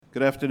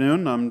Good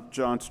afternoon. I'm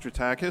John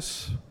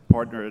Stratakis,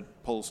 partner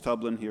at Poles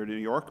Tublin here in New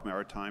York,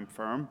 maritime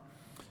firm.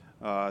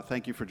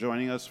 Thank you for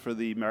joining us for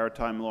the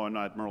Maritime Law and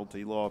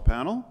Admiralty Law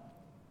panel.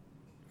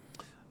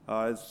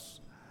 As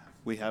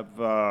we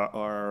have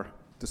our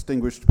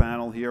distinguished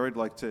panel here, I'd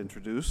like to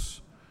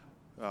introduce,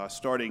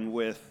 starting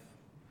with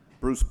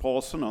Bruce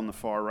Paulson on the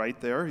far right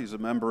there. He's a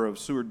member of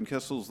Seward &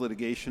 Kissel's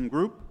litigation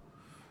group.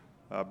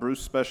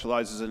 Bruce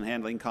specializes in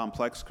handling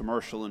complex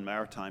commercial and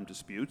maritime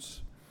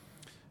disputes.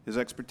 His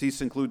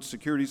expertise includes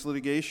securities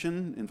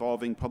litigation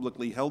involving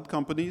publicly held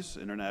companies,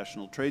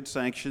 international trade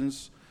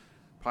sanctions,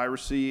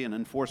 piracy, and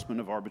enforcement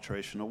of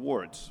arbitration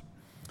awards.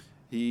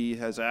 He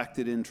has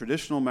acted in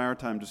traditional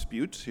maritime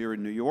disputes here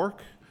in New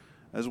York,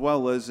 as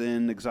well as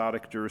in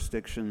exotic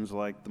jurisdictions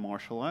like the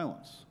Marshall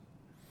Islands.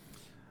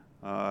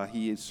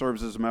 He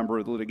serves as a member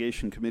of the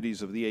litigation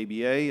committees of the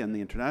ABA and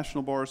the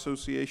International Bar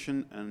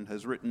Association, and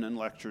has written and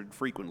lectured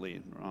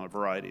frequently on a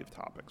variety of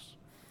topics.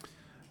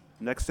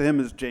 Next to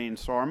him is Jane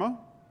Sarma,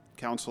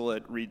 counsel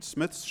at Reed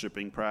Smith's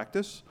shipping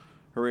practice.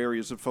 Her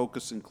areas of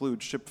focus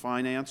include ship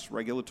finance,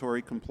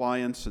 regulatory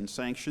compliance and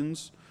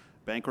sanctions,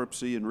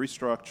 bankruptcy and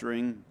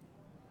restructuring,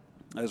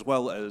 as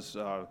well as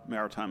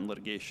maritime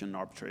litigation and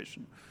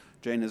arbitration.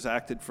 Jane has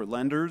acted for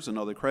lenders and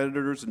other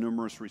creditors in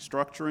numerous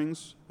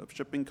restructurings of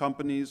shipping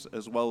companies,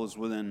 as well as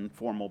within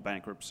formal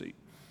bankruptcy.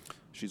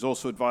 She's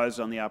also advised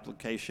on the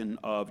application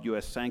of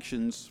U.S.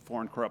 sanctions,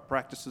 Foreign Corrupt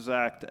Practices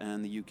Act,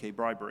 and the U.K.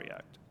 Bribery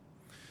Act.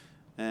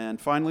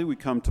 And finally, we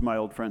come to my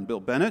old friend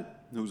Bill Bennett,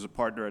 who's a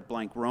partner at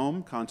Blank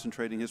Rome,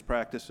 concentrating his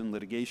practice in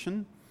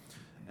litigation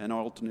and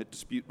alternate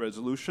dispute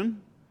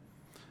resolution.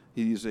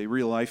 He's a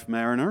real-life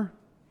mariner,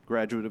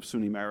 graduate of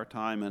SUNY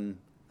Maritime and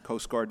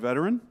Coast Guard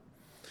veteran.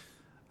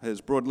 His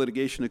broad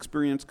litigation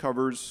experience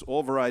covers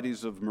all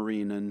varieties of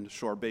marine and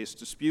shore-based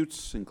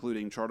disputes,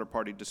 including charter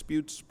party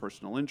disputes,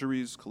 personal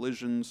injuries,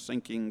 collisions,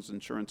 sinkings,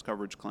 insurance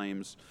coverage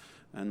claims,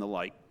 and the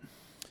like.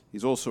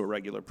 He's also a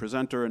regular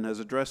presenter and has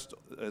addressed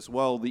as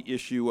well the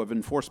issue of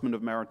enforcement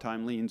of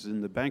maritime liens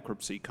in the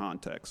bankruptcy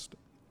context.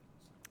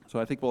 So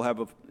I think we'll have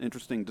an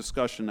interesting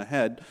discussion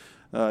ahead.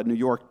 New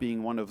York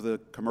being one of the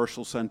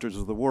commercial centers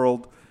of the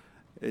world,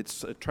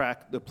 it's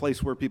the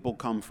place where people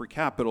come for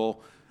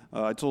capital.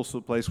 It's also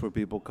a place where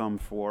people come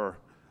for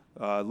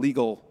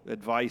legal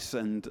advice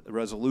and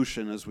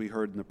resolution, as we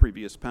heard in the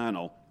previous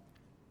panel.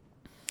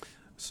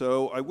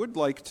 So I would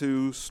like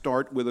to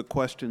start with a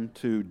question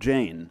to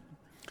Jane.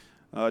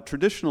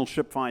 Traditional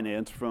ship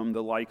finance from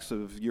the likes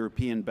of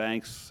European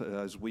banks,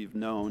 as we've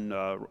known,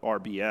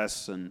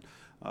 RBS and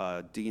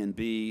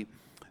DNB,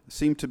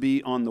 seem to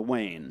be on the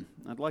wane.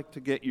 I'd like to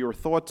get your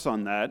thoughts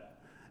on that.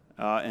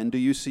 And do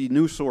you see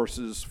new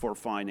sources for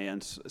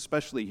finance,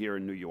 especially here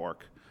in New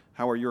York?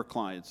 How are your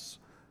clients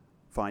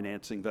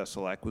financing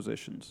vessel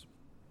acquisitions?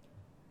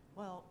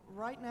 Well,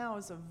 right now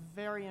is a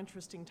very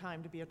interesting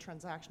time to be a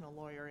transactional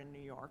lawyer in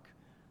New York.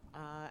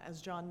 As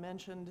John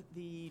mentioned,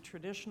 the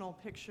traditional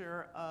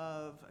picture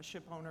of a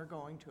ship owner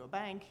going to a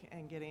bank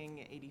and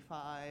getting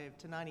 85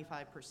 to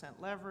 95%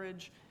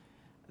 leverage,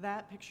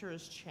 that picture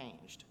has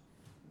changed.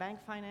 Bank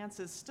finance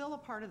is still a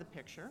part of the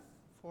picture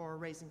for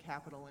raising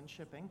capital in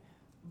shipping,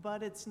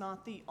 but it's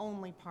not the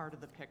only part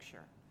of the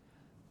picture.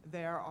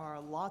 There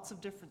are lots of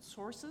different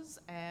sources,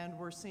 and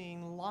we're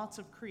seeing lots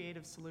of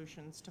creative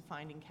solutions to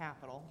finding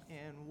capital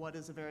in what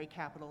is a very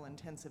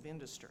capital-intensive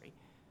industry.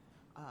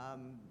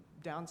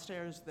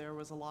 Downstairs, there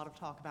was a lot of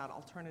talk about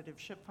alternative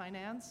ship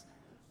finance.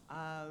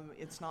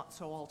 It's not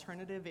so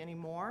alternative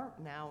anymore.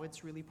 Now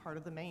it's really part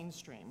of the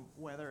mainstream,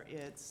 whether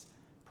it's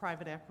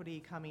private equity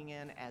coming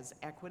in as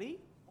equity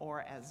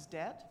or as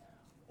debt,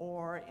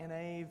 or in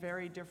a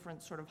very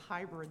different sort of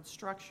hybrid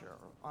structure,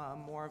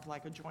 more of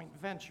like a joint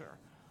venture,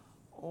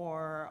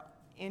 or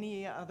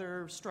any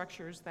other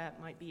structures that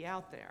might be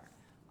out there.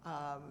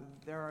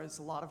 There is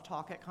a lot of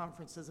talk at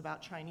conferences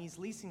about Chinese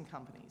leasing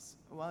companies.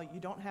 Well,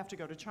 you don't have to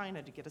go to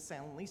China to get a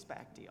sale and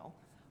leaseback deal.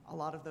 A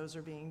lot of those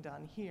are being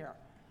done here.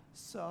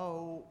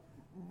 So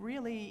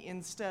really,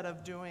 instead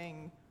of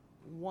doing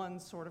one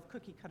sort of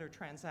cookie-cutter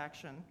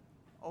transaction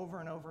over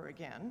and over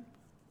again,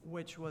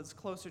 which was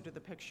closer to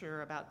the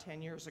picture about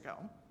 10 years ago,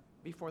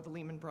 before the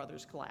Lehman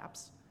Brothers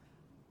collapse,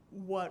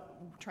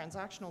 what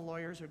transactional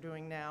lawyers are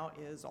doing now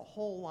is a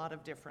whole lot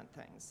of different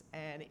things.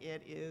 And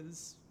it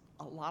is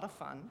a lot of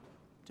fun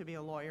to be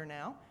a lawyer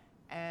now,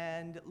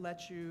 and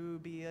let you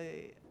be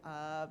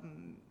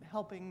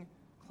helping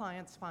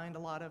clients find a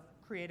lot of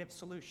creative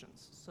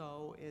solutions.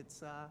 So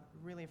it's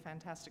really a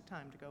fantastic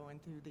time to go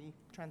into the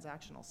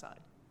transactional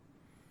side.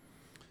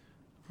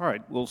 All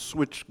right, we'll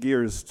switch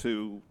gears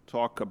to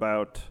talk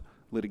about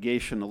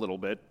litigation a little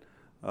bit.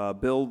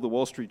 Bill, the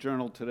Wall Street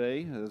Journal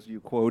today, as you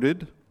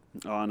quoted,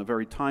 on a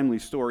very timely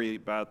story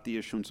about the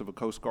issuance of a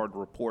Coast Guard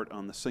report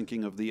on the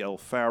sinking of the El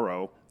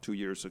Faro 2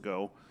 years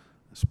ago.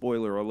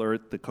 Spoiler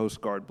alert, the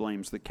Coast Guard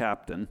blames the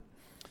captain.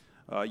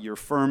 Your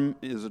firm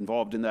is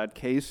involved in that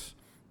case,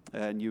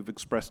 and you've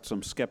expressed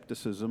some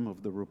skepticism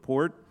of the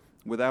report.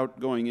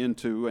 Without going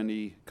into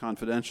any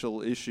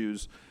confidential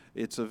issues,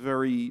 it's a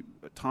very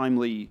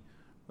timely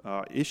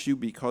issue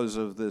because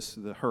of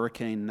the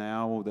hurricane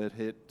now that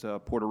hit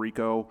Puerto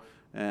Rico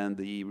and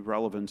the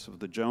relevance of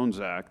the Jones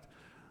Act.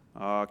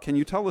 Can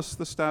you tell us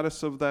the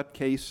status of that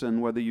case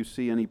and whether you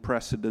see any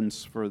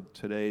precedents for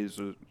today's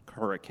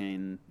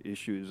hurricane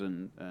issues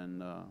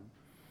and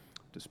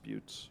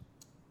disputes?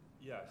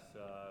 Yes,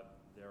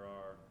 there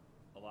are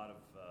a lot of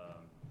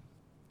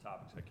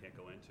topics I can't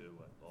go into.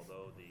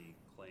 Although the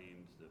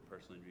claims, the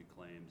personal injury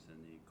claims and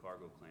the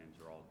cargo claims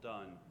are all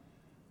done,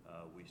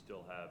 we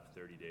still have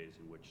 30 days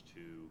in which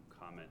to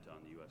comment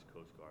on the U.S.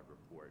 Coast Guard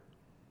report.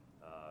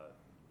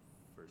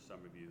 For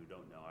some of you who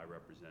don't know, I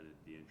represented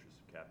the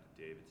interests of Captain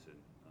Davidson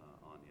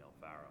on the El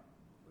Faro,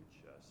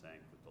 which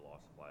sank with the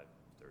loss of life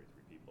of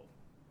 33 people.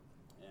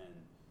 And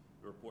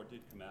the report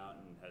did come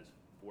out and has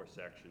 4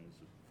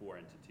 sections,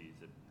 4 entities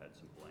that had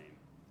some blame.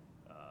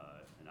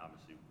 And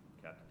obviously,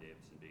 Captain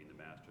Davidson being the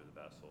master of the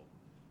vessel,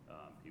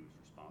 he was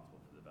responsible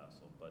for the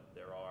vessel. But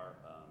there are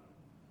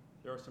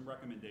some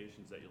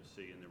recommendations that you'll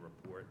see in the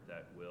report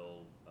that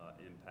will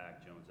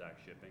impact Jones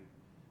Act shipping.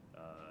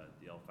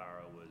 The El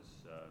Faro was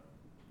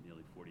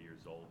nearly 40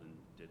 years old and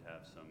did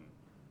have some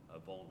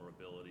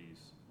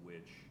vulnerabilities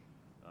which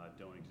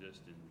don't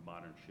exist in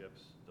modern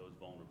ships. Those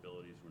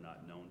vulnerabilities were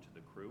not known to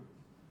the crew.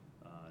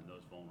 And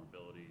those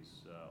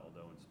vulnerabilities,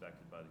 although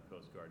inspected by the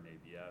Coast Guard and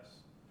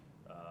ABS,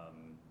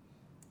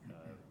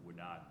 were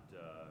not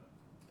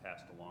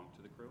passed along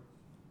to the crew.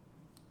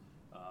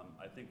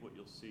 I think what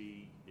you'll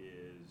see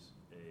is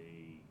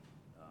a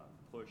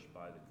push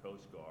by the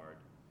Coast Guard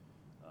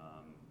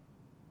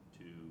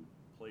to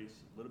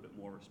place a little bit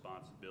more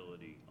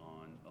responsibility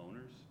on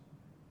owners.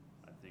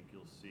 I think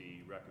you'll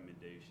see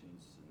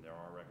recommendations, and there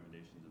are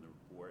recommendations in the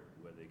report,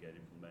 whether they get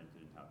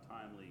implemented and how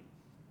timely,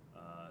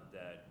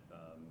 that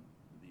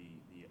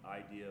the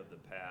idea of the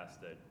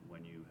past that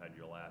when you had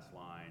your last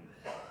line,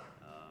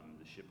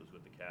 the ship was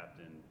with the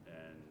captain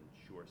and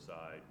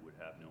shoreside would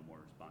have no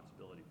more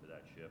responsibility for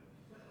that ship.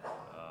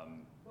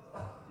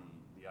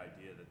 The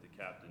idea that the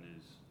captain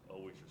is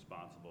always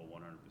responsible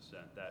 100%,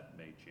 that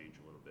may change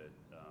a little bit.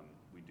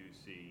 We do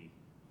see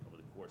over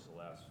the course of the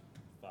last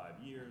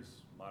 5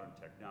 years, modern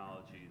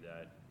technology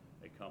that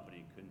a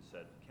company can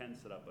set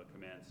up a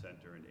command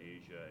center in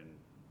Asia and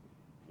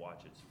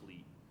watch its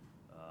fleet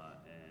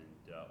and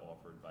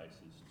offer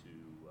advices to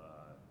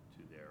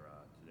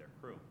their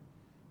crew.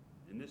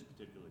 In this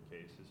particular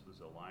case, this was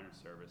a liner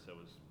service that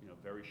was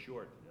very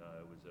short.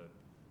 It was a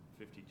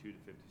 52 to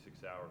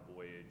 56 hour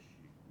voyage.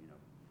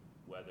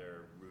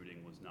 Weather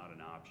routing was not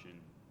an option.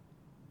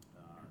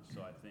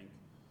 So I think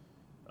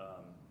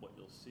what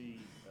you'll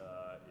see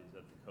is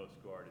that the Coast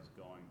Guard is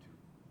going to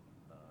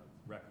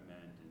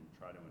recommend and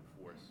try to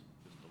enforce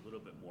just a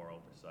little bit more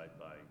oversight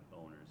by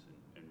owners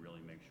and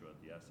really make sure that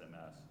the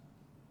SMS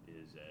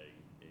is a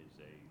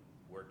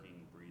working,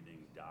 breathing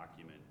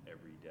document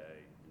every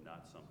day and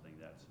not something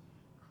that's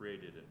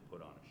created and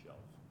put on a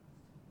shelf.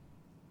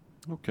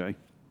 Okay.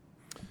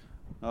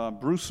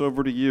 Bruce,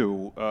 over to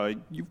you.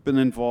 You've been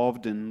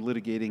involved in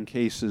litigating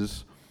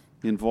cases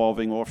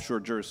involving offshore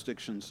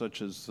jurisdictions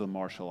such as the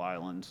Marshall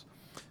Islands.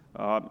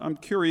 I'm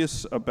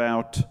curious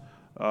about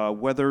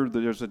whether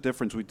there's a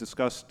difference. We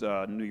discussed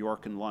New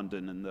York and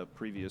London in the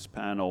previous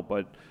panel,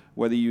 but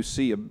whether you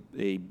see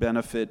a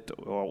benefit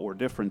or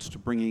difference to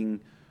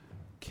bringing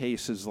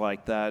cases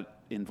like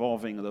that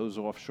involving those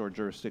offshore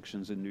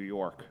jurisdictions in New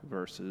York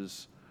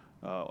versus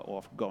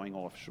going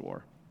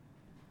offshore.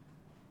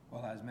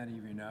 Well, as many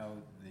of you know,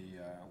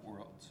 the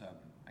world's,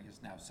 I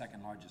guess now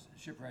second largest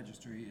ship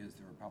registry is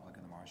the Republic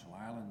of the Marshall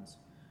Islands.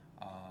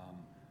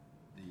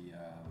 The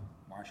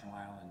Marshall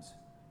Islands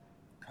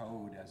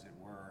Code, as it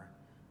were,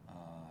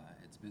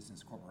 its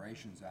Business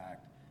Corporations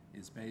Act,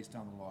 is based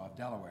on the law of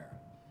Delaware.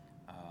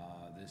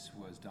 This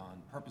was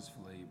done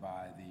purposefully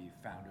by the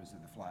founders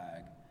of the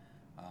flag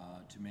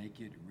to make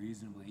it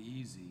reasonably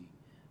easy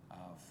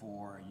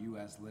for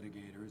U.S.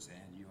 litigators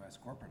and U.S.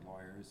 corporate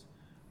lawyers,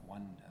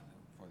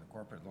 for the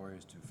corporate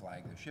lawyers to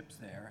flag their ships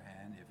there,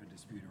 and if a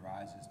dispute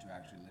arises, to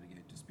actually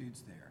litigate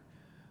disputes there.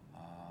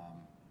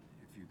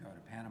 If you go to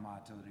Panama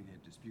to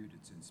litigate a dispute,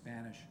 it's in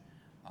Spanish,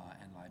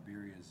 and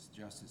Liberia's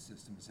justice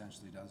system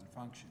essentially doesn't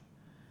function.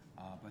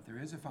 But there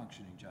is a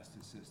functioning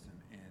justice system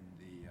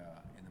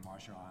in the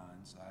Marshall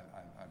Islands.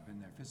 I've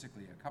been there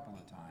physically a couple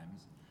of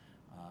times.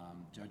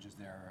 Judges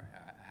there are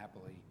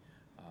happily,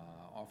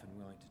 often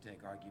willing to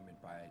take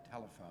argument by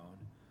telephone,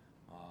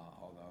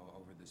 although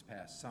over this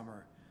past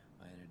summer,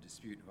 in a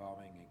dispute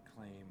involving a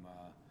claim,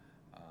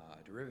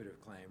 a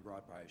derivative claim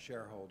brought by a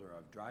shareholder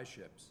of dry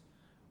ships,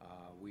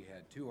 we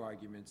had 2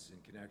 arguments in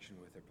connection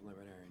with a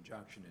preliminary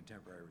injunction and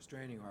temporary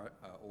restraining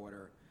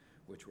order,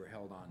 which were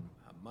held on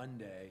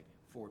Monday,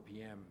 4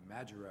 p.m.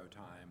 Majuro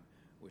time,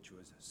 which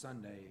was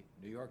Sunday,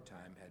 New York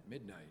time, at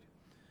midnight.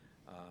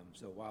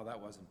 So while that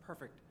wasn't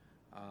perfect,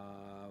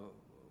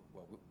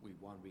 we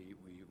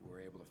were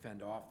able to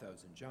fend off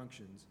those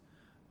injunctions.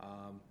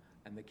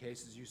 And the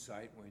cases you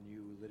cite when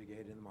you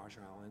litigate in the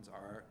Marshall Islands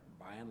are,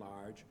 by and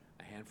large,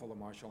 a handful of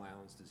Marshall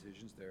Islands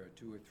decisions. There are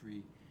 2 or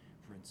 3,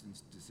 for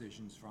instance,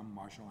 decisions from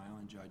Marshall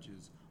Island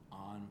judges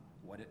on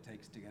what it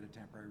takes to get a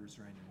temporary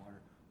restraining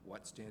order,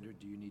 what standard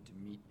do you need to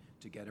meet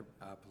to get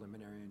a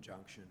preliminary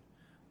injunction.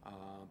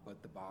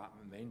 But the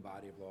main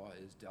body of law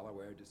is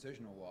Delaware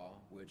decisional law,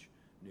 which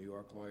New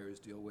York lawyers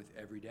deal with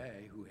every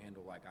day who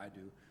handle, like I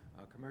do,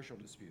 commercial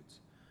disputes.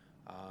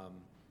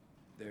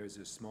 There's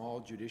a small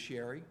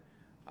judiciary.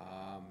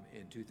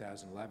 In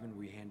 2011,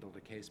 we handled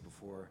a case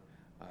before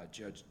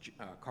Judge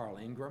Carl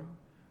Ingram,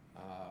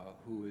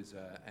 who is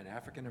an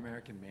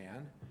African-American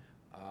man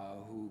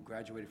who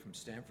graduated from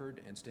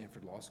Stanford and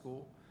Stanford Law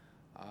School,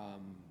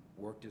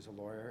 worked as a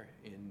lawyer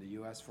in the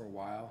U.S. for a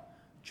while,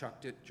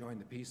 chucked it,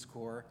 joined the Peace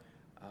Corps,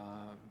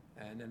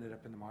 and ended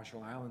up in the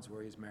Marshall Islands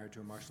where he's married to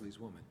a Marshallese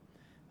woman.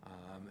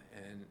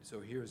 And so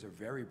here's a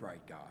very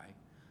bright guy,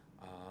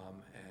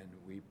 and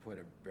we put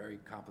a very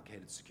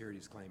complicated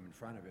securities claim in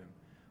front of him,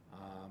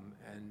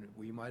 and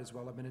we might as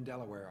well have been in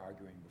Delaware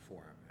arguing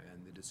before him.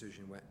 And the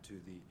decision went to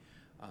the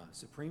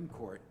Supreme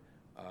Court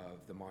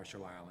of the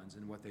Marshall Islands,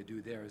 and what they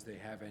do there is they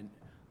have an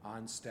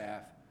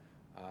on-staff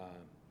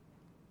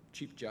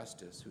Chief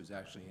Justice, who's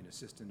actually an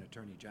Assistant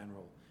Attorney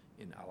General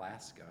in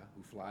Alaska,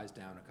 who flies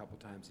down a couple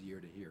times a year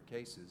to hear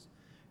cases,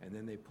 and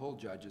then they pull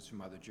judges from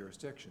other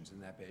jurisdictions,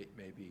 and that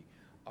may be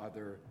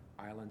other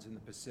islands in the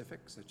Pacific,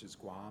 such as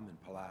Guam and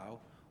Palau,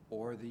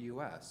 or the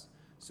U.S.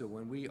 So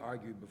when we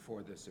argued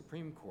before the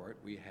Supreme Court,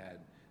 we had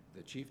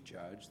the Chief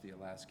Judge, the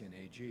Alaskan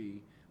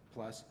AG,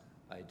 plus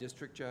a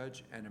district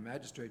judge and a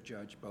magistrate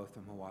judge, both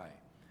from Hawaii.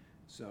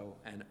 So,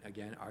 and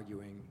again,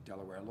 arguing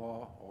Delaware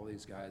law. All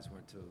these guys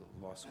went to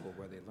law school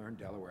where they learned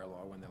Delaware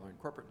law when they learned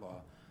corporate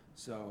law.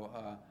 So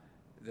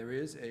there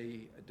is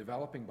a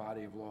developing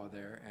body of law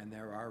there, and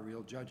there are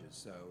real judges.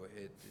 So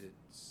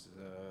it's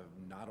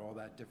not all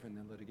that different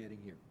than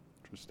litigating here.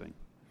 Interesting.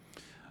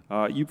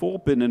 You've all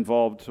been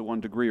involved to one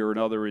degree or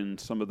another in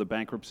some of the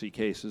bankruptcy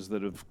cases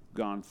that have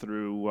gone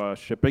through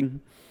shipping,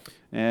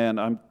 and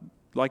I'd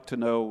like to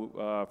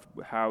know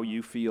how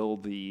you feel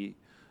the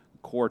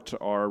courts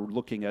are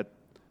looking at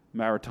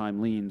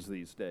maritime liens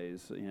these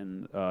days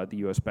in the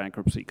U.S.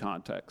 bankruptcy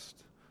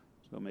context.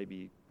 So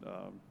maybe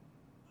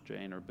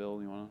Jane or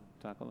Bill, you want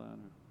to tackle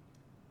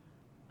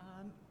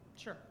that?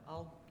 Sure,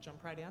 I'll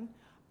jump right in.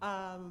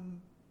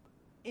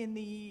 In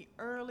the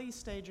early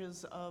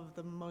stages of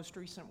the most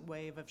recent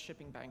wave of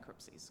shipping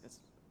bankruptcies, because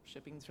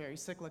shipping's very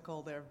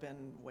cyclical, there have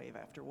been wave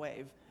after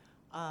wave,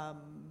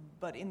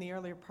 but in the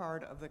earlier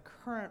part of the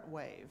current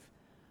wave,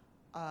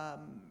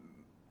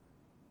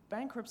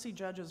 bankruptcy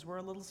judges were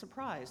a little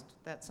surprised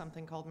that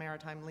something called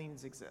maritime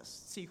liens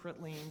exists,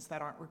 secret liens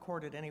that aren't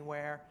recorded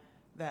anywhere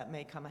that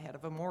may come ahead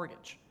of a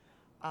mortgage.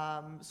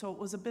 So it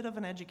was a bit of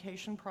an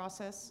education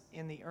process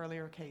in the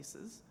earlier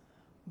cases,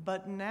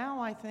 but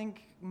now I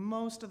think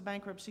most of the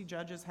bankruptcy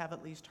judges have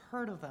at least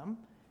heard of them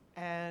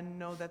and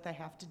know that they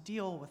have to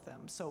deal with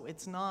them. So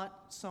it's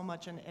not so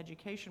much an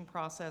education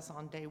process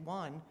on day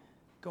one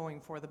going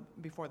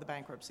before the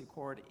bankruptcy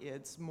court.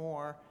 It's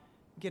more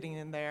getting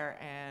in there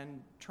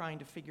and trying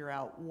to figure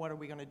out what are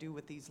we going to do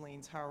with these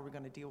liens, how are we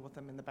going to deal with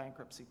them in the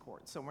bankruptcy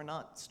court. So we're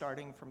not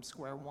starting from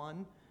square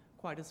one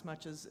quite as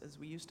much as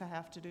we used to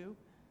have to do,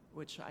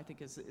 which I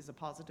think is a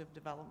positive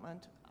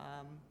development.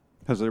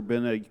 Has there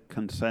been a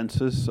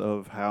consensus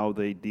of how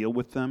they deal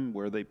with them,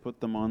 where they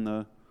put them on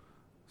the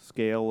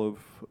scale of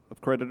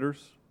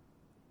creditors?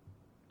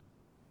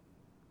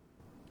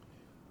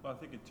 Well, I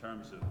think in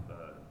terms of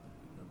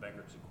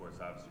bankruptcy courts,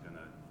 obviously going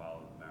to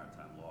follow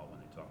maritime law when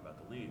they talk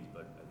about the liens,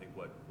 but I think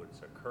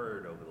what's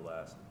occurred over the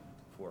last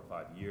 4 or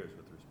 5 years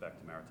with respect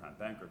to maritime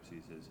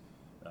bankruptcies is,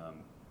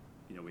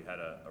 we had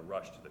a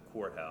rush to the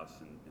courthouse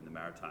in the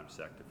maritime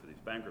sector for these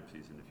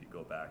bankruptcies, and if you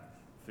go back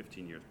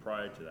 15 years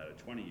prior to that, or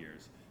 20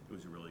 years, it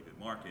was a really good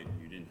market,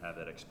 and you didn't have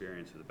that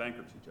experience with the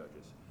bankruptcy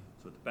judges.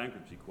 So what the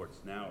bankruptcy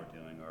courts now are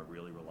doing are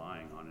really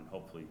relying on, and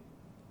hopefully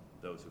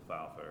those who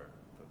file for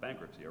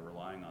bankruptcy are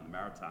relying on the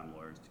maritime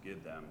lawyers to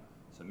give them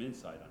some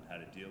insight on how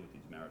to deal with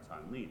these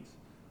maritime liens,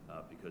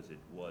 because it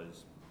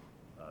was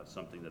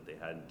something that they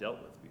hadn't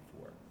dealt with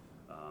before.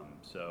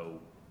 So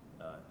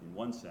in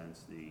one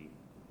sense,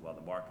 while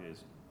the market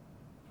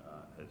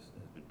has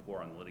been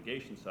poor on the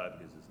litigation side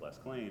because there's less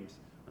claims,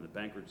 on the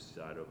bankruptcy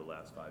side over the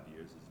last 5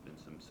 years, there's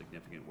been some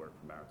significant work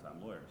for maritime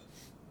lawyers,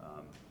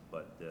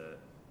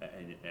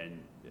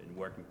 and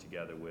working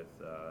together with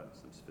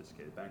some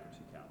sophisticated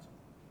bankruptcy counsel.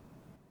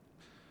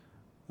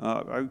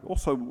 I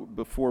also,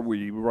 before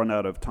we run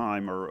out of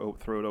time or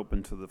throw it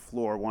open to the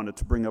floor, wanted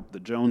to bring up the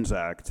Jones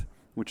Act,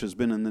 which has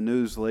been in the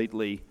news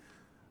lately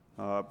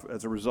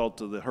as a result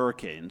of the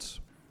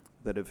hurricanes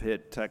that have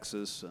hit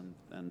Texas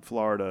and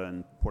Florida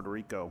and Puerto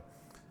Rico,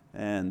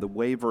 and the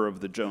waiver of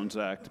the Jones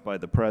Act by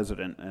the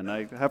president. And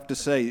I have to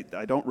say,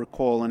 I don't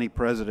recall any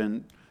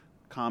president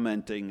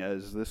commenting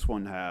as this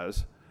one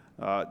has.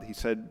 He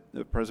said,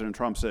 President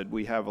Trump said,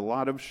 we have a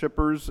lot of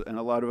shippers and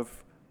a lot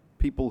of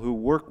people who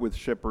work with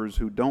shippers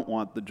who don't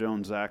want the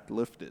Jones Act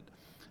lifted.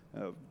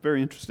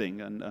 Very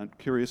interesting, and I'm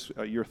curious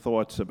your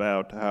thoughts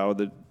about how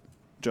the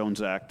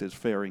Jones Act is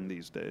faring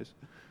these days.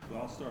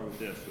 Well, I'll start with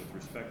this. With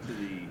respect to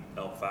the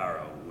El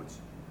Faro, which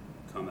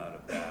come out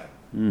of that,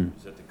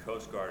 is that the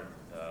Coast Guard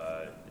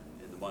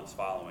in the months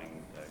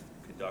following,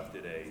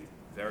 conducted a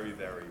very,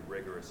 very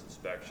rigorous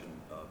inspection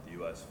of the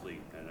U.S.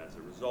 fleet, and as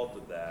a result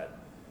of that,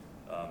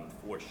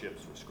 4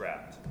 ships were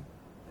scrapped,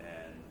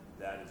 and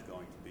that is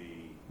going to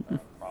be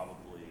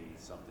probably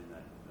something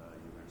that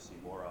you're going to see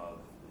more of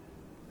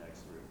in the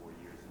next 3 or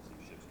 4 years as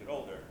these ships get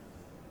older,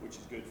 which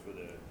is good for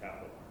the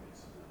capital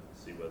markets.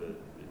 See whether,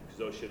 because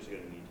those ships are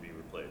going to need to be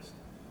replaced.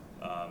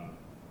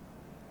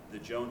 The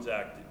Jones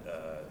Act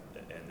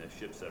and the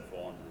ships that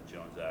fall under the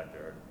Jones Act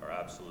are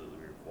absolutely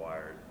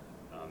required.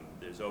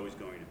 There's always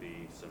going to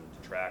be some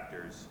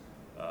detractors,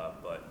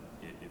 but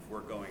if we're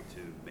going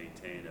to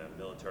maintain a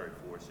military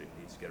force that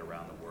needs to get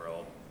around the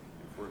world,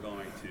 if we're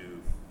going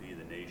to be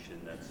the nation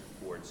that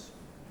supports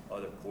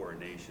other poor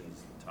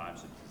nations in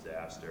times of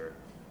disaster,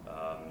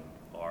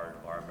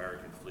 our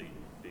American fleet,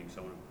 being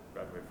someone who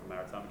graduated from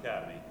Maritime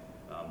Academy,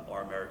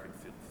 our American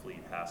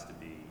fleet has to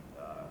be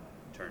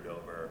turned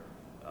over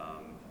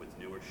with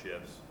newer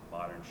ships,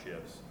 modern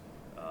ships,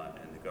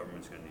 and the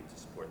government's going to need to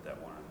support that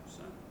 100%.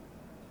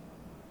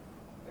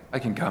 I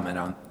can comment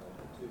on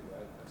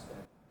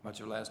much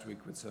of last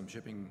week with some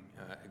shipping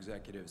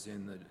executives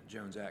in the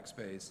Jones Act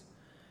space.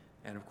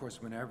 And of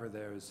course, whenever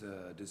there's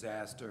a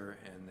disaster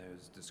and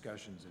there's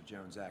discussions of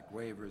Jones Act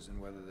waivers, and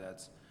whether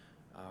that's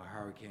the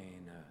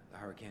hurricane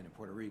in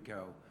Puerto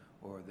Rico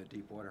or the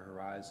Deepwater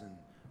Horizon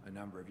a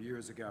number of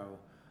years ago,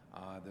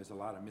 there's a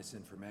lot of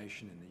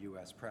misinformation in the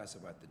U.S. press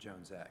about the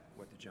Jones Act,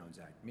 what the Jones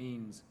Act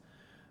means.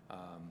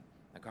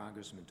 A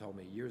congressman told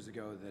me years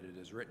ago that it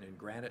is written in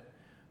granite.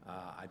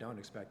 I don't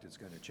expect it's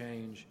going to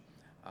change.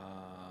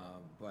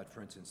 But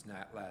for instance,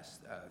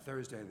 last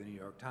Thursday, the New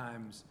York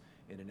Times,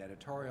 in an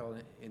editorial,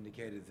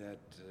 indicated that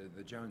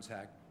the Jones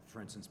Act,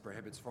 for instance,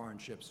 prohibits foreign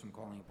ships from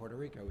calling at Puerto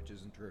Rico, which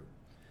isn't true.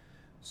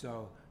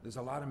 So there's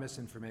a lot of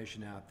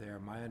misinformation out there.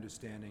 My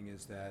understanding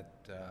is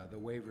that the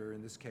waiver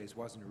in this case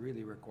wasn't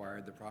really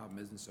required. The problem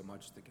isn't so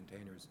much the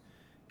containers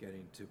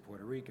getting to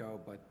Puerto Rico,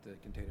 but the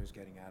containers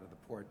getting out of the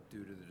port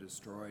due to the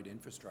destroyed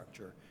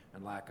infrastructure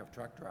and lack of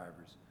truck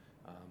drivers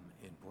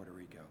in Puerto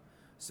Rico.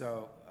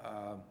 So,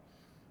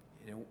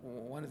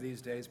 one of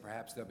these days,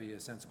 perhaps there'll be a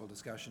sensible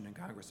discussion in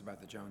Congress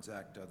about the Jones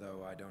Act,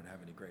 although I don't have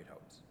any great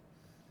hopes.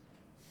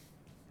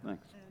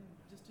 Thanks. And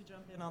just to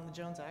jump in on the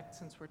Jones Act,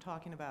 since we're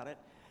talking about it,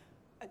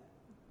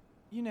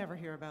 you never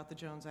hear about the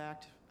Jones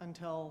Act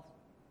until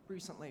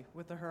recently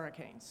with the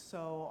hurricanes.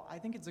 So I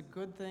think it's a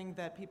good thing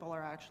that people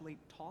are actually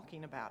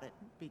talking about it,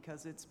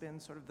 because it's been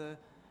sort of the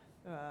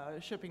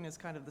shipping is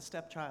kind of the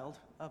stepchild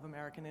of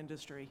American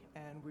industry,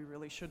 and we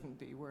really shouldn't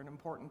be. We're an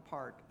important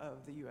part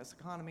of the U.S.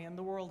 economy and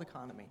the world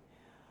economy.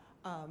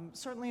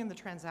 Certainly in the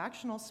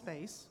transactional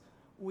space,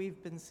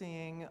 we've been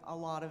seeing a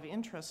lot of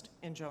interest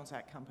in Jones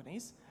Act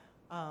companies,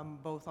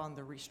 both on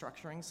the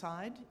restructuring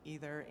side,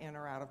 either in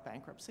or out of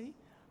bankruptcy,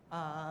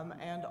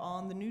 and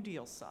on the new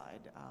deal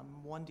side.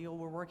 One deal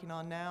we're working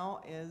on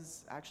now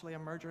is actually a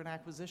merger and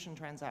acquisition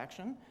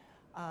transaction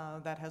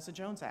that has a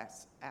Jones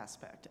Act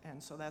aspect.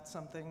 And so that's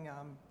something,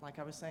 like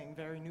I was saying,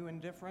 very new and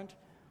different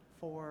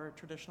for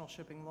traditional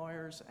shipping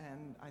lawyers,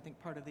 and I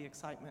think part of the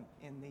excitement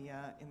in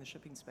the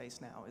shipping space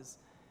now is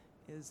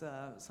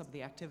some of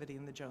the activity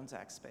in the Jones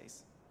Act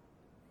space.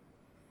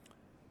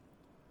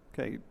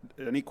 Okay,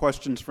 any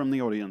questions from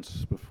the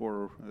audience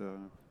before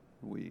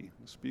we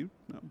dispute?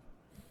 No.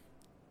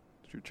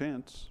 It's your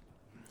chance.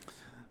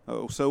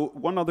 Oh, so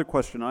one other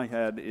question I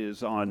had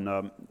is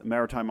on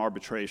maritime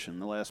arbitration.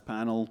 The last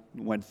panel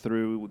went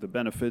through the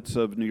benefits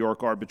of New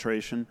York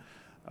arbitration.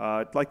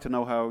 I'd like to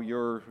know how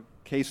your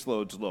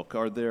caseloads look.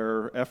 Are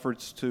there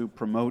efforts to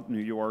promote New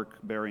York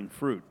bearing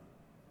fruit?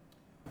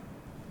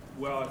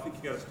 Well, I think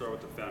you got to start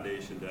with the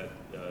foundation that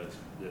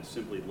there's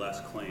simply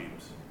less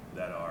claims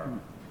that are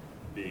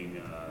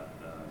being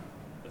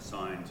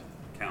assigned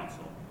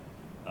counsel.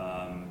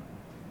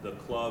 The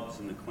clubs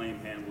and the claim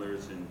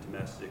handlers and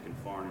domestic and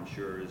foreign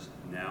insurers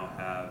now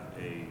have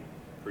a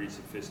pretty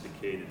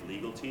sophisticated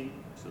legal team,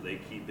 so they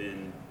keep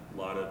in a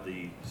lot of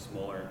the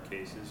smaller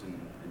cases and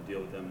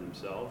deal with them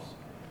themselves.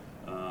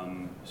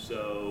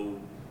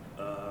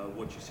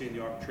 What you see in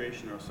the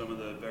arbitration are some of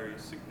the very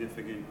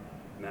significant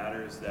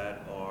matters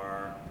that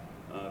are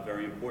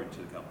very important to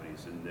the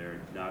companies, and they're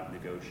not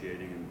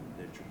negotiating and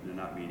they're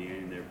not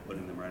mediating, they're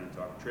putting them right into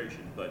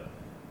arbitration. But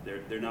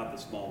they're not the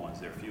small ones.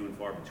 They're few and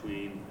far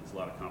between. There's a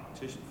lot of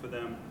competition for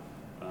them.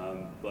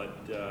 But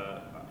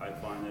I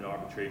find that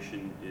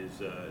arbitration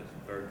is a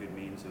very good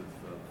means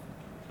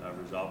of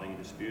resolving a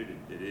dispute.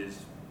 It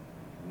is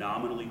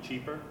nominally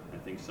cheaper. I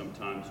think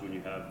sometimes when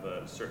you have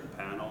a certain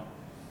panel,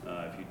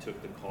 if you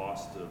took the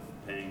cost of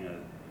paying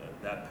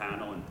that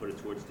panel and put it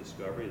towards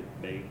discovery,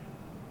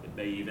 it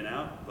may even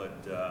out.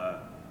 But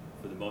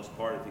for the most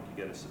part, I think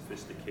you get a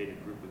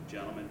sophisticated group of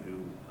gentlemen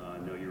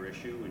who know your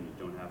issue, and you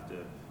don't have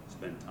to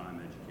spend time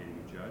educating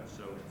a judge.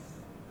 So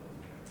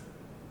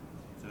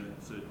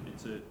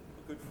it's a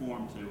good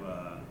form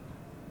to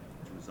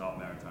resolve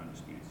maritime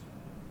disputes.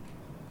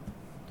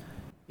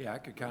 Yeah, I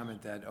could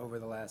comment that over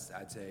the last,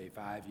 I'd say,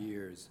 5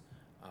 years,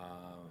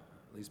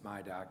 at least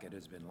my docket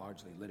has been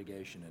largely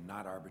litigation and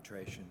not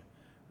arbitration,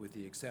 with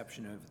the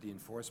exception of the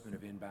enforcement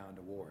of inbound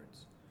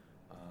awards,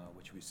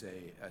 which we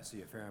see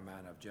a fair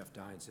amount of. Jeff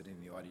Dine sitting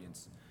in the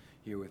audience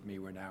here with me.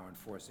 We're now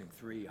enforcing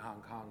 3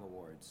 Hong Kong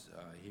awards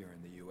here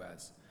in the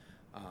U.S.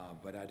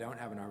 But I don't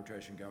have an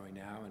arbitration going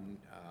now, and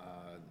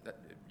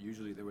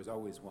usually there was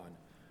always one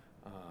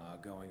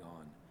going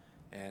on.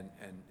 And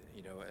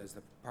you know, as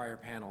the prior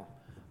panel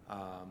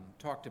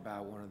talked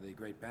about, one of the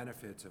great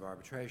benefits of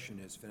arbitration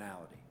is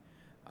finality,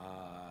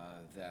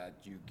 that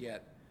you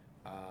get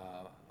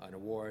an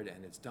award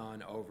and it's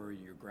done over.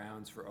 Your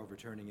grounds for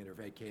overturning it or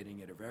vacating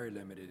it are very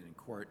limited in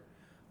court.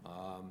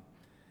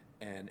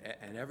 And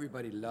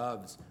everybody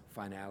loves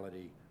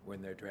finality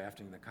when they're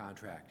drafting the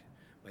contract,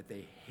 but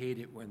they hate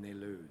it when they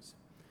lose.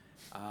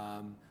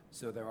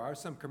 So there are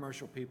some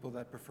commercial people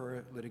that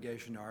prefer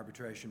litigation to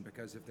arbitration,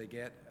 because if they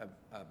get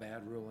a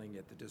bad ruling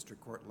at the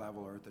district court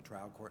level or at the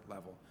trial court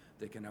level,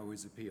 they can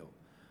always appeal.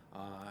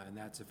 And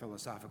that's a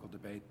philosophical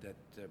debate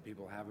that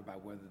people have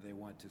about whether they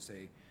want to,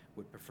 say,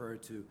 would prefer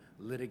to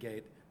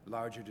litigate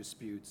larger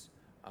disputes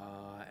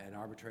and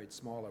arbitrate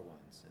smaller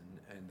ones.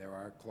 And there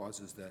are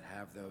clauses that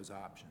have those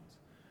options.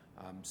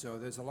 So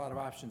there's a lot of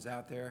options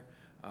out there.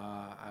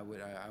 I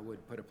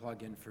would put a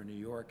plug in for New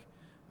York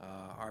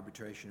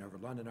arbitration over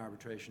London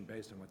arbitration,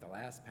 based on what the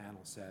last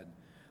panel said.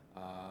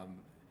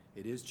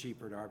 It is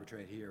cheaper to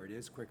arbitrate here. It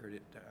is quicker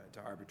to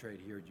arbitrate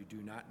here. You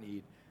do not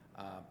need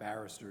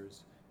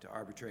barristers to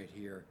arbitrate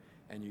here,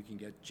 and you can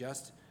get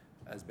just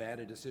as bad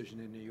a decision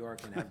in New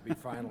York and have it be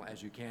final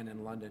as you can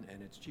in London,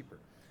 and it's cheaper.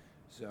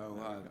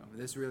 So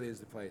this really is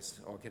the place,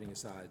 all kidding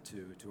aside,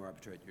 to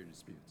arbitrate your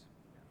disputes.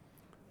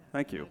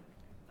 Thank you.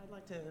 I'd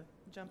like to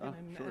jump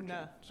in sure, and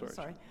Jim.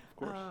 Sorry, of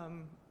course.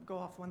 Go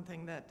off one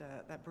thing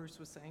that Bruce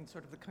was saying,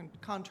 sort of the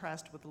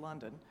contrast with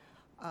London.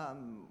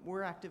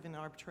 We're active in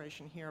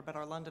arbitration here, but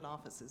our London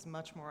office is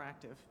much more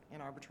active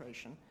in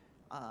arbitration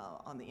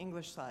on the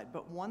English side.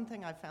 But one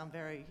thing I found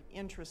very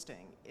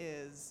interesting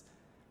is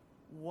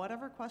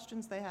whatever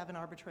questions they have in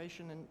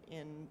arbitration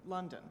in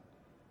London,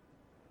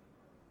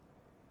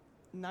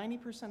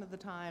 90% of the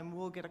time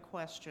we'll get a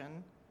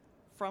question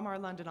from our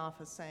London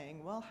office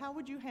saying, well, how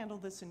would you handle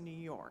this in New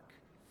York?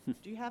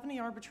 Do you have any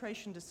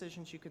arbitration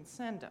decisions you can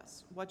send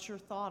us? What's your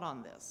thought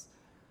on this?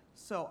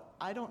 So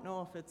I don't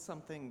know if it's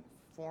something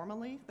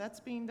formally that's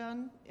being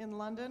done in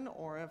London,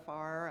 or if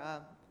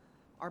our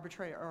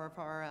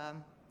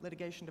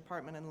litigation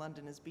department in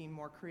London is being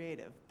more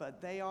creative.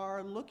 But they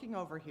are looking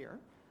over here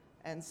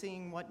and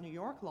seeing what New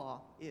York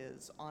law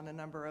is on a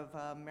number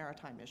of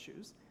maritime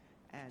issues.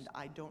 And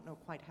I don't know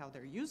quite how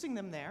they're using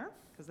them there,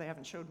 because they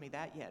haven't showed me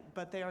that yet.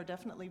 But they are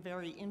definitely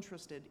very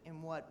interested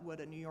in what would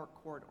a New York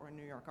court or a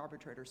New York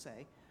arbitrator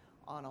say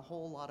on a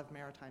whole lot of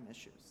maritime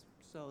issues.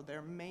 So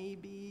there may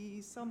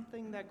be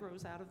something that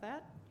grows out of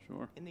that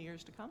in the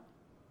years to come.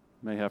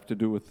 May have to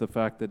do with the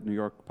fact that New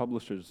York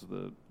publishes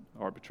the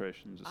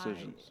arbitration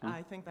decisions.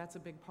 I think that's a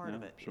big part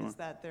of it, sure. is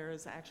that there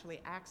is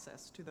actually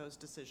access to those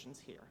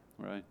decisions here.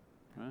 Right.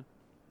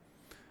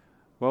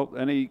 Well,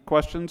 any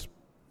questions?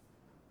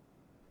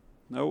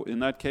 No, in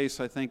that case,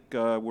 I think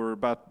we're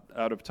about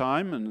out of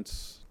time, and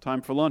it's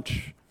time for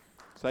lunch.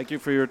 Thank you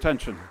for your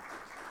attention.